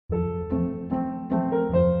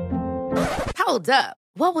Hold up.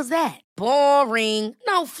 What was that? Boring.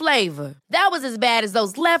 No flavor. That was as bad as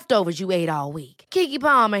those leftovers you ate all week. Keke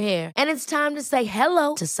Palmer here, and it's time to say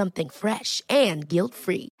hello to something fresh and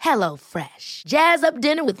guilt-free. Hello Fresh. Jazz up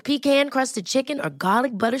dinner with pecan-crusted chicken or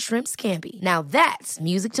garlic butter shrimp scampi. Now that's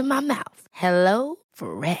music to my mouth. Hello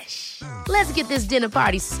Fresh. Let's get this dinner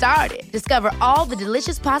party started. Discover all the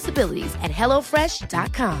delicious possibilities at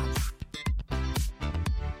hellofresh.com.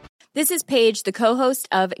 This is Paige, the co-host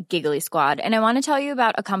of Giggly Squad, and I want to tell you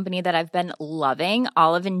about a company that I've been loving,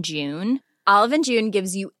 Olive & June. Olive & June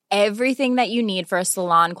gives you everything that you need for a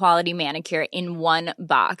salon-quality manicure in one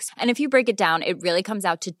box. And if you break it down, it really comes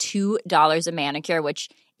out to $2 a manicure, which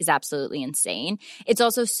is absolutely insane. It's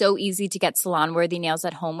also so easy to get salon-worthy nails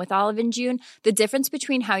at home with Olive & June. The difference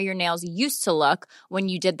between how your nails used to look when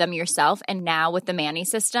you did them yourself and now with the Mani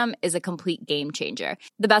system is a complete game changer.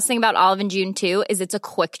 The best thing about Olive & June, too, is it's a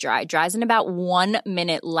quick dry. Dries in about 1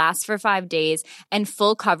 minute, lasts for 5 days, and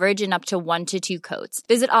full coverage in up to 1 to 2 coats.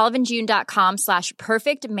 Visit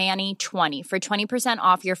oliveandjune.com/perfectmani20 for 20%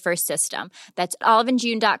 off your first system. That's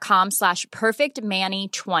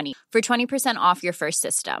oliveandjune.com/perfectmani20 for 20% off your first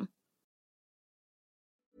system.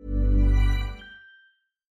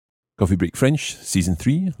 Coffee Break French, Season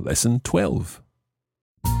 3, Lesson 12.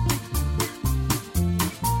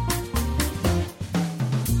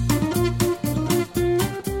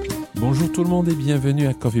 Bonjour tout le monde et bienvenue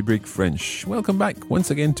à Coffee Break French. Welcome back once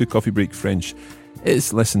again to Coffee Break French.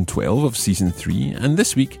 It's Lesson 12 of Season 3, and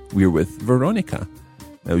this week we're with Veronica.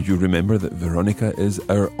 Now you remember that Veronica is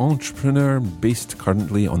our entrepreneur based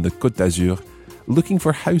currently on the Côte d'Azur, looking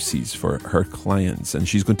for houses for her clients, and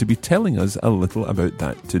she's going to be telling us a little about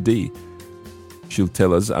that today. She'll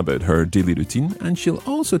tell us about her daily routine, and she'll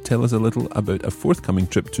also tell us a little about a forthcoming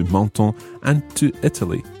trip to Menton and to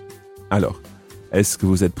Italy. Alors, est-ce que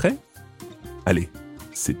vous êtes prêts? Allez,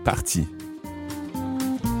 c'est parti!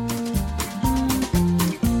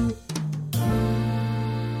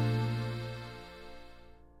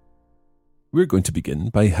 We're going to begin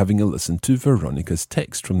by having a listen to Veronica's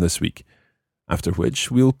text from this week, after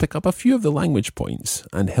which we'll pick up a few of the language points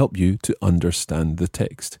and help you to understand the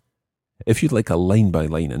text. If you'd like a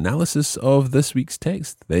line-by-line analysis of this week's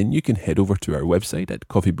text, then you can head over to our website at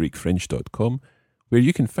coffeebreakfrench.com, where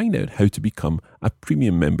you can find out how to become a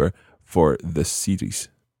premium member for this series.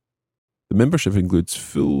 The membership includes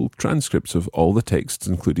full transcripts of all the texts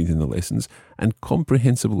included in the lessons and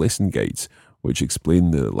comprehensive lesson guides, which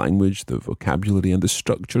explain the language, the vocabulary, and the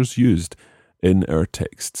structures used in our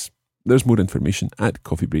texts. There's more information at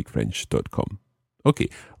coffeebreakfrench.com. Okay,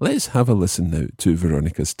 let's have a listen now to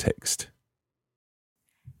Veronica's text.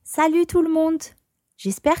 Salut tout le monde!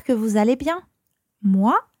 J'espère que vous allez bien.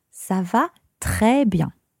 Moi, ça va très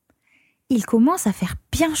bien. Il commence à faire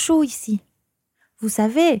bien chaud ici. Vous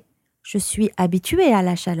savez, je suis habituée à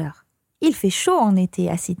la chaleur. Il fait chaud en été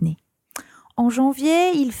à Sydney. En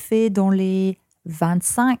janvier, il fait dans les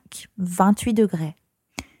 25-28 degrés.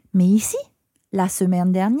 Mais ici, la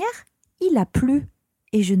semaine dernière, il a plu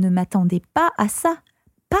et je ne m'attendais pas à ça,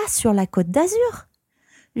 pas sur la Côte d'Azur.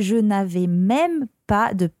 Je n'avais même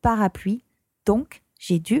pas de parapluie, donc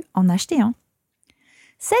j'ai dû en acheter un.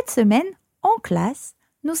 Cette semaine, en classe,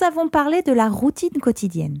 nous avons parlé de la routine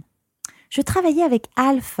quotidienne. Je travaillais avec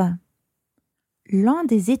Alf, l'un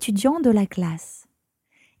des étudiants de la classe.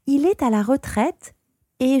 Il est à la retraite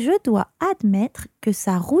et je dois admettre que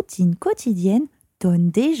sa routine quotidienne donne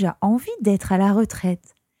déjà envie d'être à la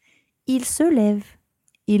retraite. Il se lève,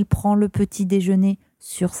 il prend le petit déjeuner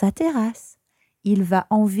sur sa terrasse, il va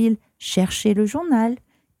en ville chercher le journal,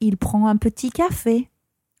 il prend un petit café.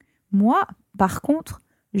 Moi, par contre,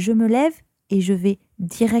 je me lève et je vais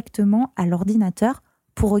directement à l'ordinateur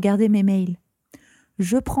pour regarder mes mails.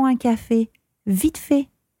 Je prends un café vite fait,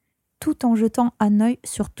 tout en jetant un œil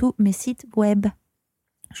sur tous mes sites web.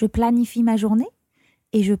 Je planifie ma journée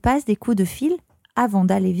et je passe des coups de fil avant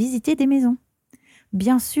d'aller visiter des maisons.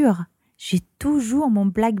 Bien sûr, j'ai toujours mon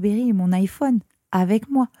BlackBerry et mon iPhone avec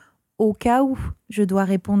moi, au cas où je dois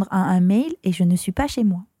répondre à un mail et je ne suis pas chez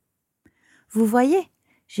moi. Vous voyez,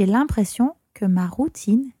 j'ai l'impression que ma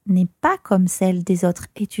routine n'est pas comme celle des autres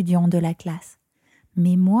étudiants de la classe.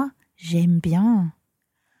 Mais moi, j'aime bien.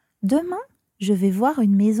 Demain, je vais voir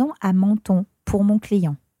une maison à Menton pour mon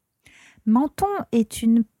client. Menton est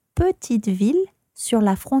une petite ville sur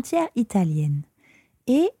la frontière italienne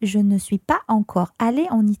et je ne suis pas encore allée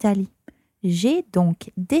en Italie. J'ai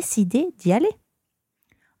donc décidé d'y aller.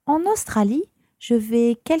 En Australie, je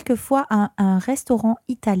vais quelquefois à un restaurant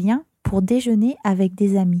italien pour déjeuner avec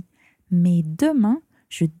des amis. Mais demain,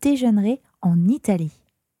 je déjeunerai en Italie.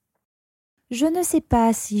 Je ne sais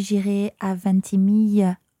pas si j'irai à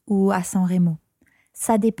Ventimiglia ou à San Remo.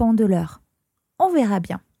 Ça dépend de l'heure. On verra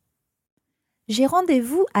bien. J'ai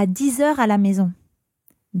rendez-vous à 10h à la maison.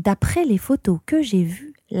 D'après les photos que j'ai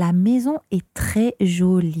vues, la maison est très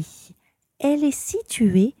jolie. Elle est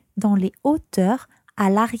située dans les hauteurs à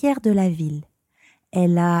l'arrière de la ville.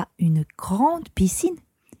 Elle a une grande piscine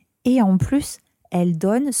et en plus, elle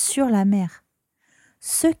donne sur la mer.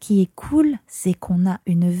 Ce qui est cool, c'est qu'on a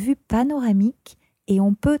une vue panoramique et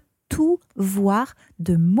on peut tout voir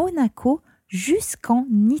de Monaco jusqu'en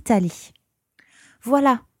Italie.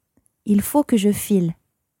 Voilà, il faut que je file.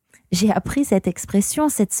 J'ai appris cette expression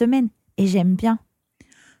cette semaine et j'aime bien.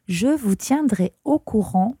 Je vous tiendrai au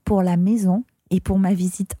courant pour la maison et pour ma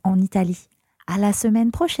visite en Italie. À la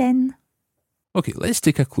semaine prochaine. Okay, let's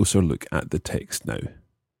take a closer look at the text now.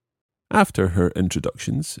 After her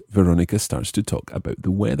introductions, Veronica starts to talk about the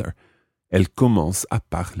weather. Elle commence à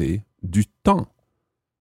parler du temps.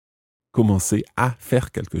 Commencer à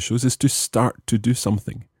faire quelque chose is to start to do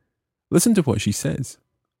something. Listen to what she says.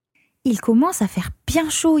 Il commence à faire bien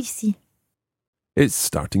chaud ici. It's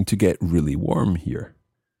starting to get really warm here.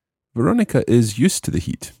 Veronica is used to the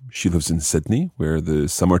heat. She lives in Sydney, where the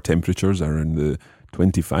summer temperatures are in the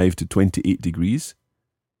 25 to 28 degrees.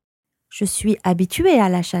 Je suis habituée à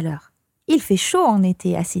la chaleur. Il fait chaud en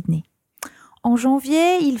été à Sydney. En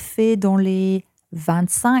janvier, il fait dans les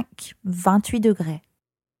 25-28 degrés.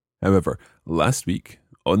 However, last week,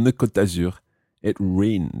 on the Côte d'Azur, it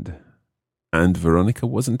rained. And Veronica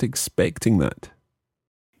wasn't expecting that.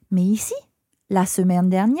 Mais ici, la semaine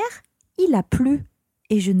dernière, il a plu.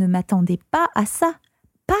 Et je ne m'attendais pas à ça.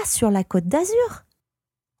 Pas sur la Côte d'Azur.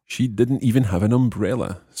 She didn't even have an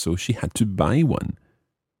umbrella, so she had to buy one.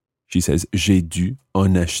 She says, j'ai dû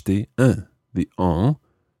en acheter un. The en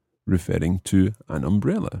referring to an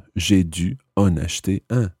umbrella. J'ai dû en acheter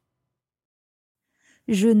un.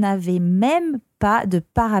 Je n'avais même pas de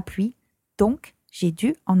parapluie, donc j'ai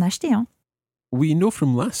dû en acheter un. We know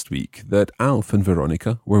from last week that Alf and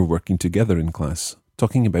Veronica were working together in class,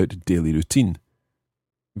 talking about daily routine.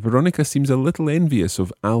 Veronica seems a little envious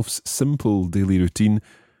of Alf's simple daily routine.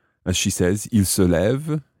 As she says, il se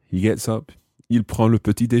lève, he gets up, il prend le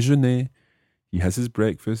petit déjeuner, he has his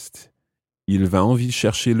breakfast, il va en ville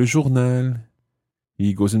chercher le journal,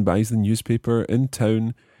 he goes and buys the newspaper in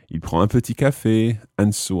town, il prend un petit café,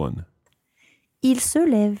 and so on. Il se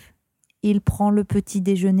lève, il prend le petit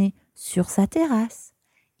déjeuner sur sa terrasse,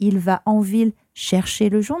 il va en ville chercher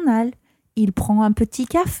le journal, il prend un petit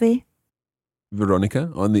café. Veronica,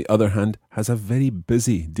 on the other hand, has a very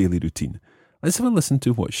busy daily routine. Let's have a listen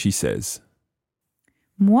to what she says.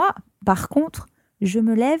 Moi, par contre, je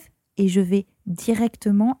me lève et je vais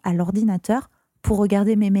directement à l'ordinateur pour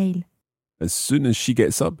regarder mes mails. As soon as she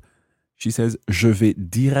gets up, she says, je vais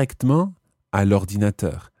directement à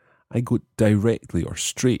l'ordinateur. I go directly or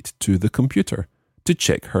straight to the computer to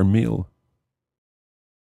check her mail.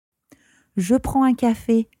 Je prends un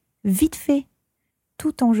café, vite fait,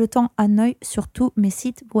 tout en jetant un œil sur tous mes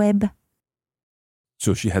sites web.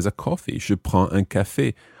 So she has a coffee. Je prends un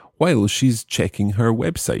café while she's checking her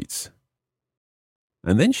websites.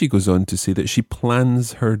 And then she goes on to say that she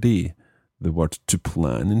plans her day. The word to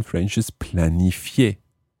plan in French is planifier.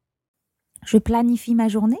 Je planifie ma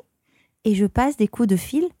journée et je passe des coups de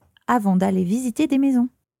fil avant d'aller visiter des maisons.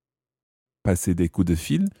 Passer des coups de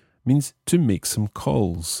fil means to make some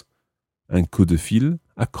calls. Un coup de fil,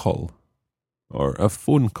 a call, or a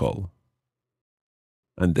phone call.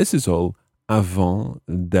 And this is all avant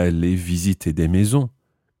d'aller visiter des maisons,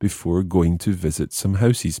 before going to visit some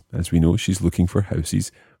houses. As we know, she's looking for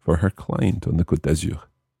houses for her client on the Côte d'Azur.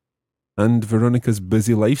 And Veronica's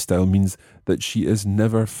busy lifestyle means that she is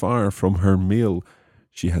never far from her mail.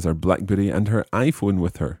 She has her BlackBerry and her iPhone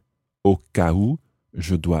with her. Au cas où,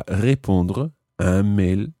 je dois répondre à un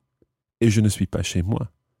mail et je ne suis pas chez moi.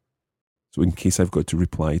 So in case I've got to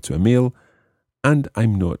reply to a mail and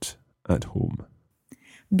I'm not at home.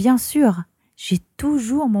 Bien sûr, j'ai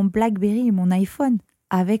toujours mon BlackBerry et mon iPhone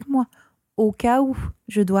avec moi, au cas où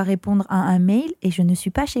je dois répondre à un mail et je ne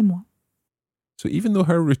suis pas chez moi. So even though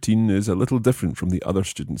her routine is a little different from the other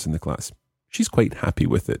students in the class, she's quite happy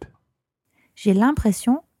with it. J'ai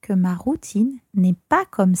l'impression que ma routine n'est pas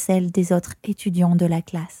comme celle des autres étudiants de la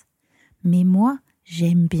classe. Mais moi,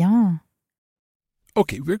 j'aime bien.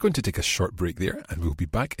 Okay, we're going to take a short break there and we'll be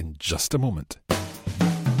back in just a moment.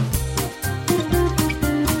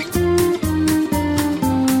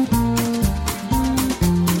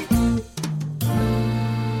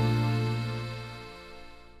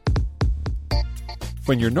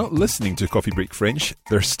 When you're not listening to Coffee Break French,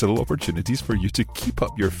 there's still opportunities for you to keep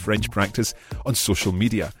up your French practice on social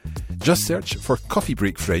media. Just search for Coffee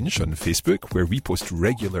Break French on Facebook, where we post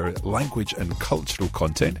regular language and cultural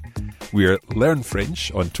content. We're Learn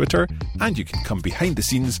French on Twitter, and you can come behind the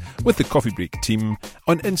scenes with the Coffee Break team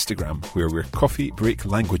on Instagram, where we're Coffee Break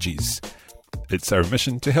Languages. It's our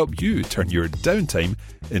mission to help you turn your downtime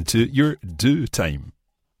into your do time.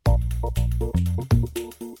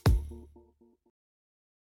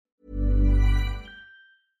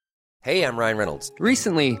 Hey, I'm Ryan Reynolds.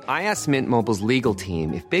 Recently, I asked Mint Mobile's legal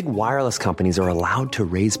team if big wireless companies are allowed to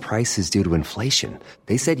raise prices due to inflation.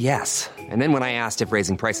 They said yes. And then when I asked if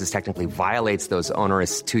raising prices technically violates those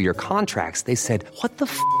onerous two-year contracts, they said, "What the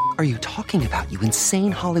f*** are you talking about, you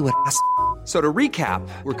insane Hollywood ass?" So to recap,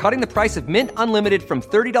 we're cutting the price of Mint Unlimited from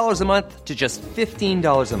 $30 a month to just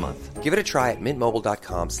 $15 a month. Give it a try at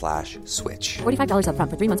mintmobile.com/switch. $45 up front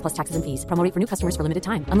for 3 months plus taxes and fees. Promo rate for new customers for limited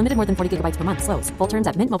time. Unlimited more than 40 gigabytes per month. Slows full terms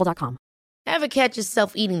at mintmobile.com. Ever catch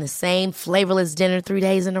yourself eating the same flavorless dinner 3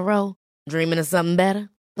 days in a row? Dreaming of something better?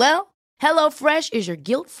 Well, HelloFresh is your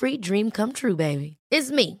guilt-free dream come true, baby. It's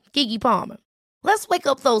me, Keke Palmer. Let's wake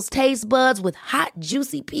up those taste buds with hot,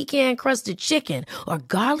 juicy pecan-crusted chicken or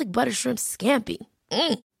garlic butter shrimp scampi.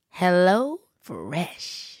 Hello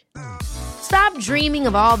Fresh. Stop dreaming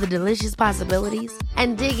of all the delicious possibilities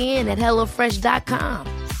and dig in at HelloFresh.com.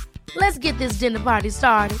 Let's get this dinner party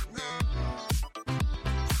started.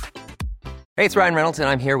 Hey, it's Ryan Reynolds, and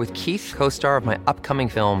I'm here with Keith, co-star of my upcoming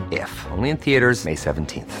film, If, only in theaters May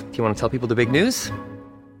 17th. Do you want to tell people the big news?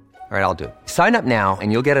 All right, I'll do it. Sign up now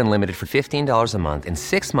and you'll get unlimited for $15 a month and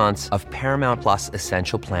 6 months of Paramount Plus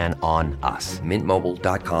Essential Plan on us.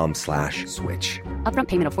 mintmobile.com/switch. Upfront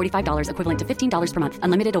payment of $45 equivalent to $15 per month.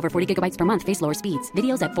 Unlimited over 40 gigabytes per month. Face lower speeds.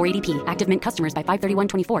 Videos at 480p. Active Mint customers by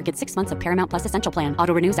 531.24 get 6 months of Paramount Plus Essential Plan.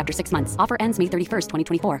 Auto renews after 6 months. Offer ends May 31st,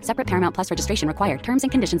 2024. Separate Paramount Plus registration required. Terms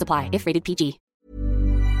and conditions apply if rated PG.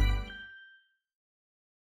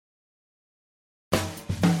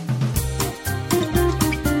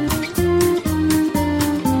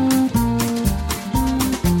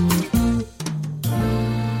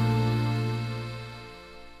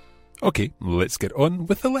 Okay, let's get on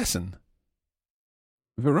with the lesson.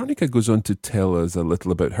 Veronica goes on to tell us a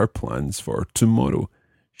little about her plans for tomorrow.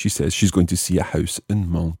 She says she's going to see a house in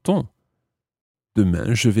Menton.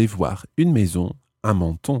 Demain, je vais voir une maison à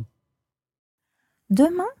Menton.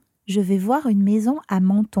 Demain, je vais voir une maison à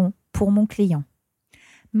Menton pour mon client.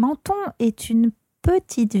 Menton est une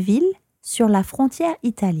petite ville sur la frontière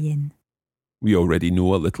italienne. We already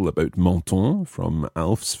know a little about Menton from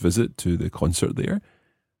Alf's visit to the concert there.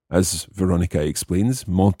 As Veronica explains,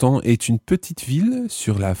 Menton est une petite ville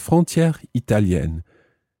sur la frontière italienne.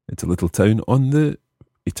 It's a little town on the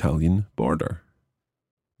Italian border.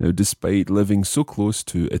 Now, despite living so close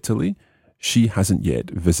to Italy, she hasn't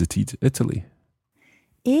yet visited Italy.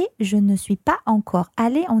 Et je ne suis pas encore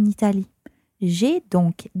allée en Italie. J'ai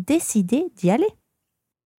donc décidé d'y aller.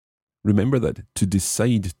 Remember that to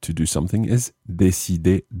decide to do something is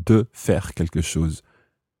décider de faire quelque chose.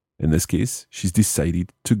 In this case, she's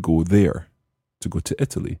decided to go there, to go to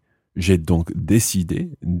Italy. J'ai donc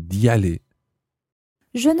décidé d'y aller.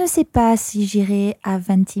 Je ne sais pas si j'irai à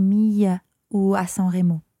Ventimiglia ou à San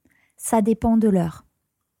Remo. Ça dépend de l'heure.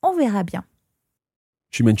 On verra bien.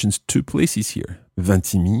 She mentions 2 places here,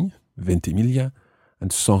 Ventimiglia,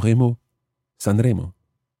 and San Remo.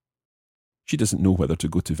 She doesn't know whether to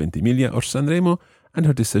go to Ventimiglia or San Remo, and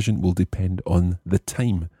her decision will depend on the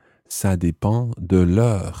time. Ça dépend de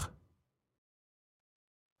l'heure.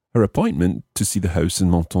 Her appointment to see the house in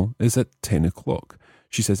Menton is at 10 o'clock.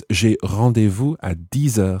 She says, j'ai rendez-vous à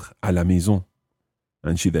 10 heures à la maison.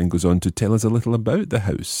 And she then goes on to tell us a little about the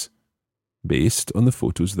house, based on the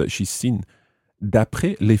photos that she's seen.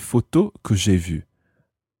 D'après les photos que j'ai vues.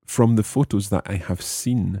 From the photos that I have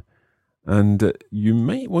seen. And you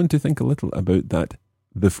might want to think a little about that,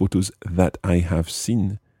 the photos that I have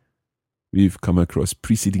seen. We've come across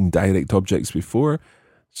preceding direct objects before,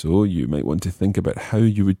 so you might want to think about how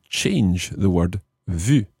you would change the word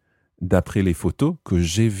vu, d'après les photos que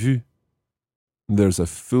j'ai vues. There's a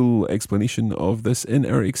full explanation of this in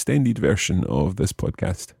our extended version of this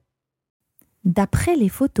podcast. D'après les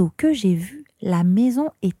photos que j'ai vues, la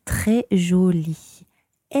maison est très jolie.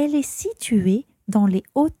 Elle est située dans les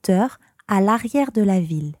hauteurs à l'arrière de la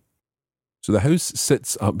ville. So the house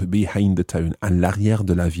sits up behind the town, à l'arrière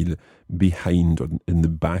de la ville, behind or in the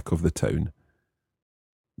back of the town.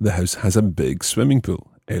 The house has a big swimming pool.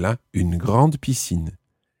 Elle a une grande piscine.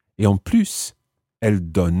 Et en plus, elle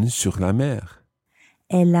donne sur la mer.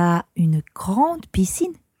 Elle a une grande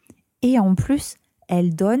piscine et en plus,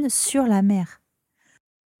 elle donne sur la mer.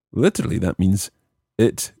 Literally, that means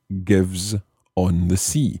it gives on the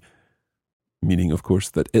sea, meaning, of course,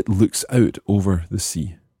 that it looks out over the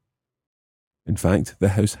sea. In fact, the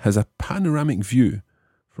house has a panoramic view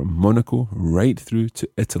from Monaco right through to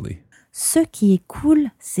Italy. Ce qui est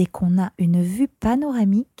cool, c'est qu'on a une vue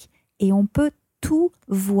panoramique et on peut tout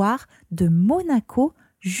voir de Monaco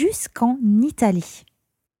jusqu'en Italie.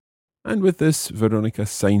 And with this, Veronica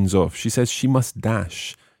signs off. She says she must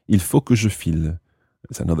dash. Il faut que je file.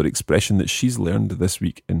 It's another expression that she's learned this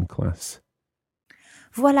week in class.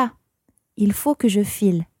 Voilà, il faut que je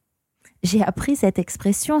file. J'ai appris cette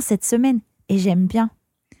expression cette semaine et j'aime bien.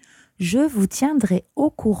 Je vous tiendrai au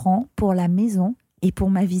courant pour la maison et pour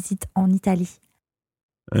ma visite en Italie.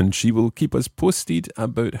 And she will keep us posted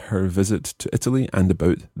about her visit to Italy and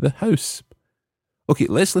about the house. Okay,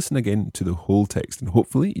 let's listen again to the whole text and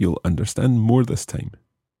hopefully you'll understand more this time.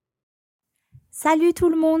 Salut tout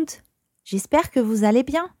le monde! J'espère que vous allez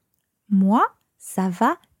bien. Moi, ça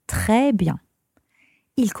va très bien.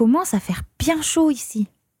 Il commence à faire bien chaud ici.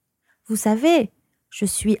 Vous savez, je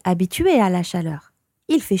suis habituée à la chaleur.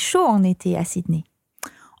 Il fait chaud en été à Sydney.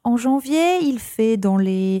 En janvier, il fait dans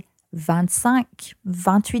les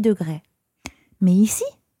 25-28 degrés. Mais ici,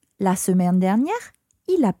 la semaine dernière,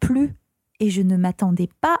 il a plu. Et je ne m'attendais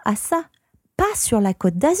pas à ça. Pas sur la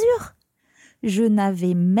Côte d'Azur. Je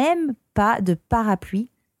n'avais même pas de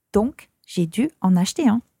parapluie, donc j'ai dû en acheter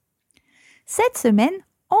un. Cette semaine,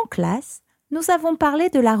 en classe, nous avons parlé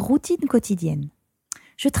de la routine quotidienne.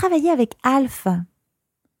 Je travaillais avec Alf,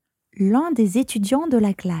 l'un des étudiants de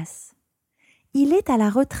la classe. Il est à la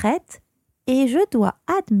retraite et je dois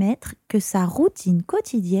admettre que sa routine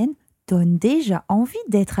quotidienne donne déjà envie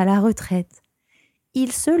d'être à la retraite.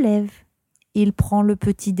 Il se lève, il prend le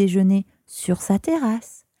petit déjeuner sur sa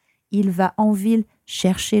terrasse, il va en ville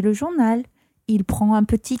chercher le journal, il prend un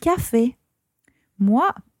petit café.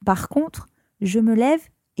 Moi, par contre, je me lève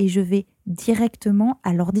et je vais directement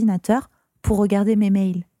à l'ordinateur pour regarder mes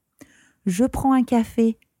mails. Je prends un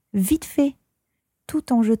café vite fait,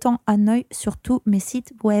 tout en jetant un œil sur tous mes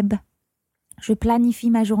sites web. Je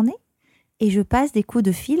planifie ma journée et je passe des coups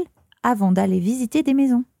de fil avant d'aller visiter des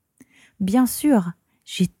maisons. Bien sûr,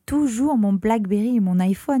 j'ai toujours mon BlackBerry et mon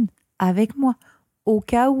iPhone avec moi, au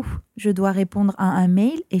cas où je dois répondre à un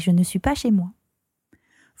mail et je ne suis pas chez moi.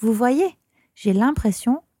 Vous voyez, j'ai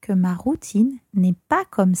l'impression que ma routine n'est pas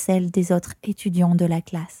comme celle des autres étudiants de la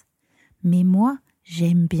classe. Mais moi,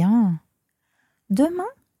 j'aime bien. Demain,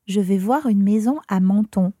 je vais voir une maison à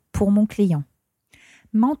Menton pour mon client.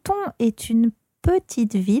 Menton est une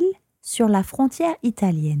petite ville sur la frontière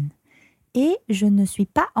italienne et je ne suis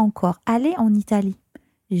pas encore allée en Italie.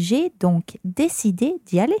 J'ai donc décidé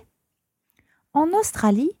d'y aller. En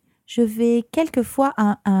Australie, je vais quelquefois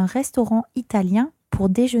à un restaurant italien pour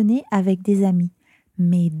déjeuner avec des amis.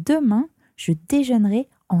 Mais demain, je déjeunerai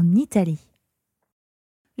en Italie.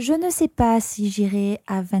 Je ne sais pas si j'irai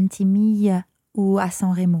à Ventimiglia ou à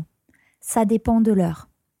San Remo. Ça dépend de l'heure.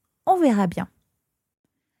 On verra bien.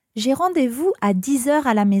 J'ai rendez-vous à 10h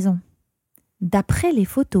à la maison. D'après les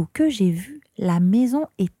photos que j'ai vues, la maison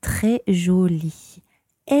est très jolie.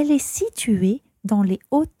 Elle est située dans les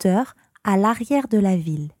hauteurs à l'arrière de la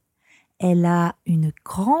ville. Elle a une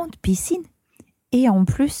grande piscine et en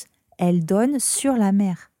plus, elle donne sur la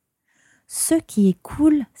mer. Ce qui est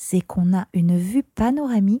cool, c'est qu'on a une vue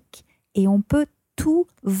panoramique et on peut tout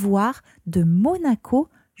voir de Monaco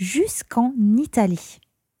jusqu'en Italie.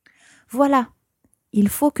 Voilà, il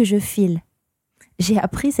faut que je file. J'ai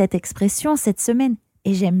appris cette expression cette semaine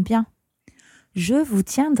et j'aime bien. Je vous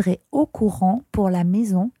tiendrai au courant pour la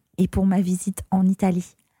maison et pour ma visite en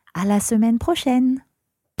Italie. À la semaine prochaine!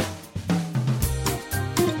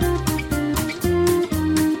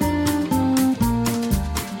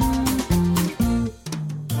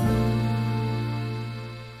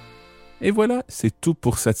 Et voilà, c'est tout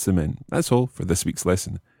pour cette semaine. That's all for this week's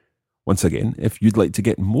lesson. Once again, if you'd like to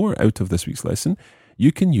get more out of this week's lesson,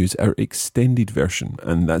 you can use our extended version,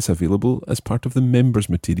 and that's available as part of the members'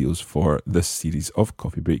 materials for this series of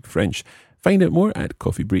Coffee Break French. Find out more at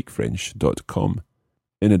coffeebreakfrench.com.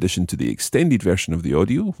 In addition to the extended version of the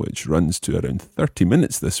audio, which runs to around 30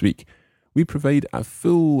 minutes this week, we provide a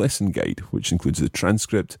full lesson guide, which includes the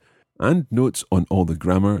transcript and notes on all the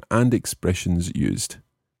grammar and expressions used.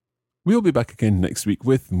 We'll be back again next week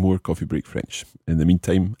with more Coffee Break French. In the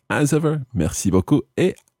meantime, as ever, merci beaucoup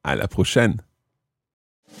et à la prochaine.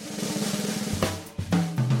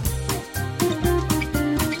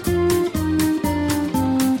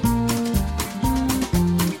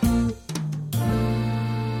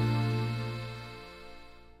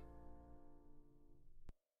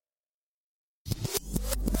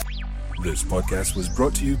 This podcast was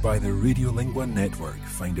brought to you by the Radiolingua Network.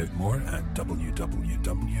 Find out more at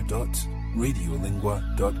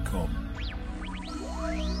www.radiolingua.com.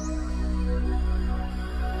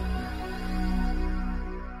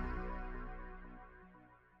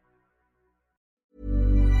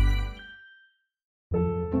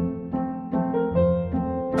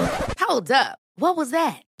 Hold up. What was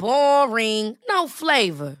that? Boring. No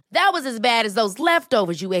flavor. That was as bad as those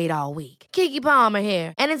leftovers you ate all week. Keke Palmer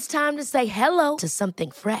here, and it's time to say hello to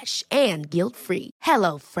something fresh and guilt-free.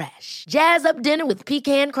 Hello Fresh. Jazz up dinner with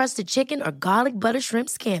pecan-crusted chicken or garlic butter shrimp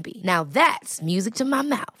scampi. Now that's music to my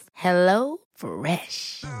mouth. Hello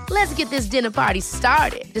Fresh. Let's get this dinner party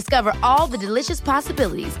started. Discover all the delicious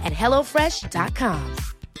possibilities at HelloFresh.com.